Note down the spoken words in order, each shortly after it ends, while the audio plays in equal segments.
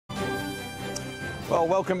Well,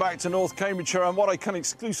 welcome back to North Cambridgeshire, and what I can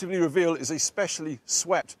exclusively reveal is a specially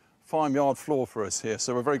swept farmyard floor for us here,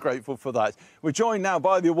 so we're very grateful for that. We're joined now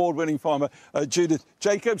by the award-winning farmer Judith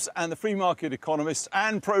Jacobs and the free market economist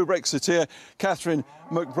and pro-Brexiteer Catherine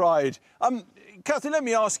McBride. Catherine, let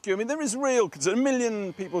me ask you, I mean, there is real concern. 1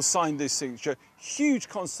 million people signed this signature. Huge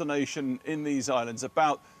consternation in these islands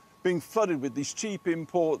about being flooded with these cheap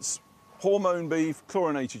imports, hormone beef,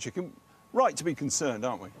 chlorinated chicken. Right to be concerned,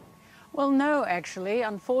 aren't we? Well, no, actually.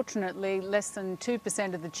 Unfortunately, less than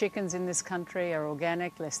 2% of the chickens in this country are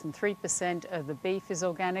organic, less than 3% of the beef is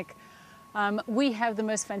organic. We have the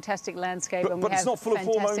most fantastic landscape. But it's not full of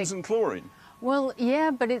hormones and chlorine. Well,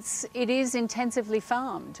 yeah, but it is intensively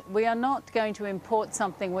farmed. We are not going to import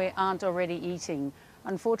something we aren't already eating.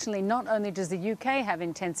 Unfortunately, not only does the UK have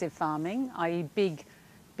intensive farming, i.e.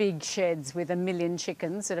 big sheds with 1 million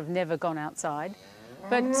chickens that have never gone outside,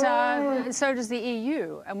 but so does the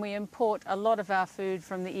EU, and we import a lot of our food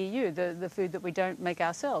from the EU, the food that we don't make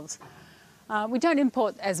ourselves. We don't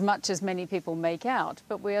import as much as many people make out,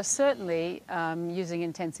 but we are certainly using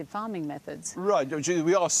intensive farming methods. Right,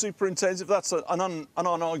 we are super intensive. That's an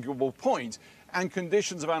unarguable point. And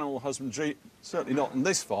conditions of animal husbandry, certainly not on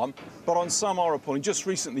this farm, but on some are appalling. Just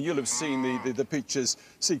recently, you'll have seen the pictures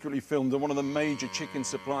secretly filmed on one of the major chicken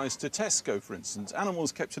suppliers to Tesco, for instance.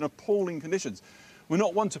 Animals kept in appalling conditions. We're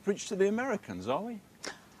not one to preach to the Americans, are we?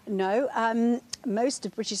 No. Most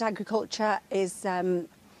of British agriculture is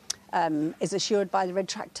assured by the red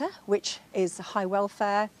tractor, which is high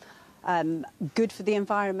welfare, good for the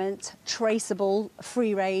environment, traceable,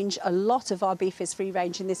 free range. A lot of our beef is free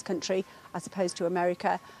range in this country, as opposed to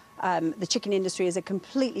America. The chicken industry is a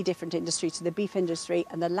completely different industry to the beef industry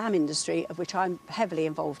and the lamb industry, of which I'm heavily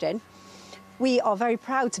involved in. We are very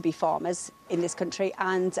proud to be farmers in this country,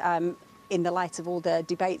 and in the light of all the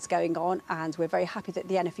debates going on, and we're very happy that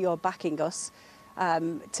the NFU are backing us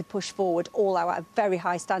to push forward all our very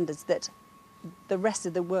high standards that the rest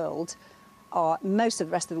of the world, most of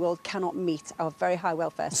the rest of the world, cannot meet our very high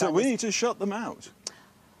welfare standards. So we need to shut them out?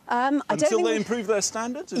 Until they improve their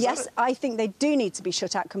standards? Yes, I think they do need to be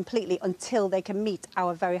shut out completely until they can meet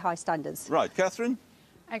our very high standards. Right, Catherine?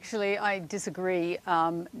 Actually, I disagree.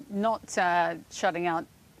 Not shutting out,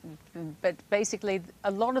 but basically a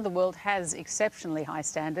lot of the world has exceptionally high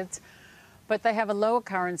standards, but they have a lower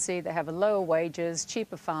currency, they have a lower wages,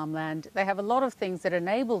 cheaper farmland. They have a lot of things that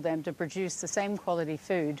enable them to produce the same quality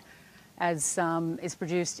food as is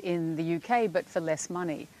produced in the UK, but for less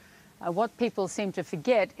money. What people seem to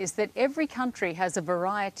forget is that every country has a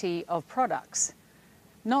variety of products.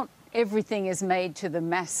 Not everything is made to the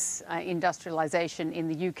mass industrialisation in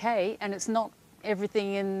the UK, and it's not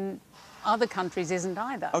everything in other countries isn't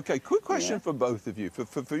either. OK, quick question for both of you,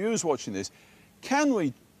 for viewers watching this. Can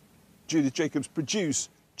we, Judith Jacobs, produce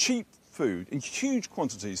cheap food in huge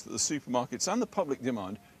quantities that the supermarkets and the public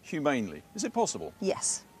demand humanely? Is it possible?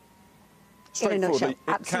 Yes. Straightforwardly,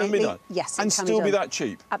 it can be done? Yes, and still be that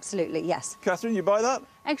cheap? Absolutely, yes. Catherine, you buy that?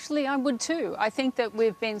 Actually, I would too. I think that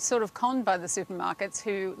we've been sort of conned by the supermarkets,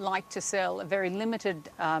 who like to sell a very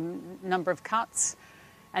limited number of cuts,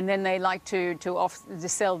 and then they like to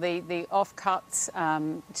sell the off-cuts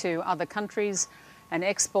to other countries and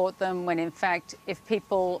export them, when in fact, if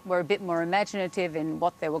people were a bit more imaginative in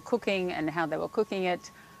what they were cooking and how they were cooking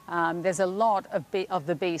it, there's a lot of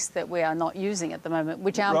the beast that we are not using at the moment,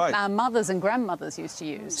 which our mothers and grandmothers used to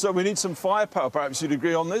use. So we need some firepower. Perhaps you'd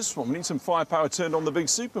agree on this one. We need some firepower turned on the big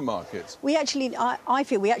supermarkets. We actually, I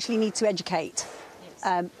feel we actually need to educate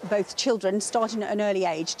both children, starting at an early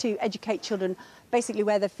age, to educate children basically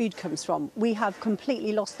where their food comes from. We have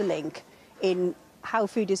completely lost the link in how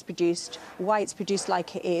food is produced, why it's produced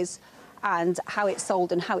like it is, and how it's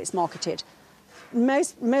sold and how it's marketed.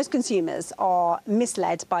 Most consumers are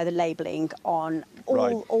misled by the labelling on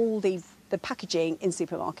all the packaging in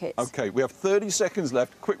supermarkets. OK, we have 30 seconds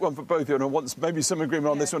left. Quick one for both of you, and I want maybe some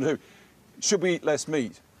agreement on this one too. Should we eat less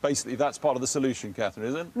meat? Basically, that's part of the solution, Catherine,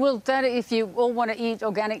 isn't it? Well, that if you all want to eat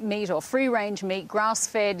organic meat or free-range meat,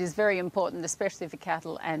 grass-fed is very important, especially for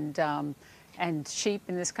cattle and sheep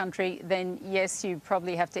in this country, then yes, you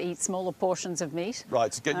probably have to eat smaller portions of meat.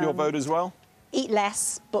 Right, to get your vote as well? Eat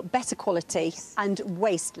less, but better quality, and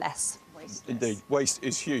waste less. Indeed, waste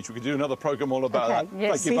is huge. We could do another programme all about that.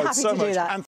 Yes, Thank you both so much.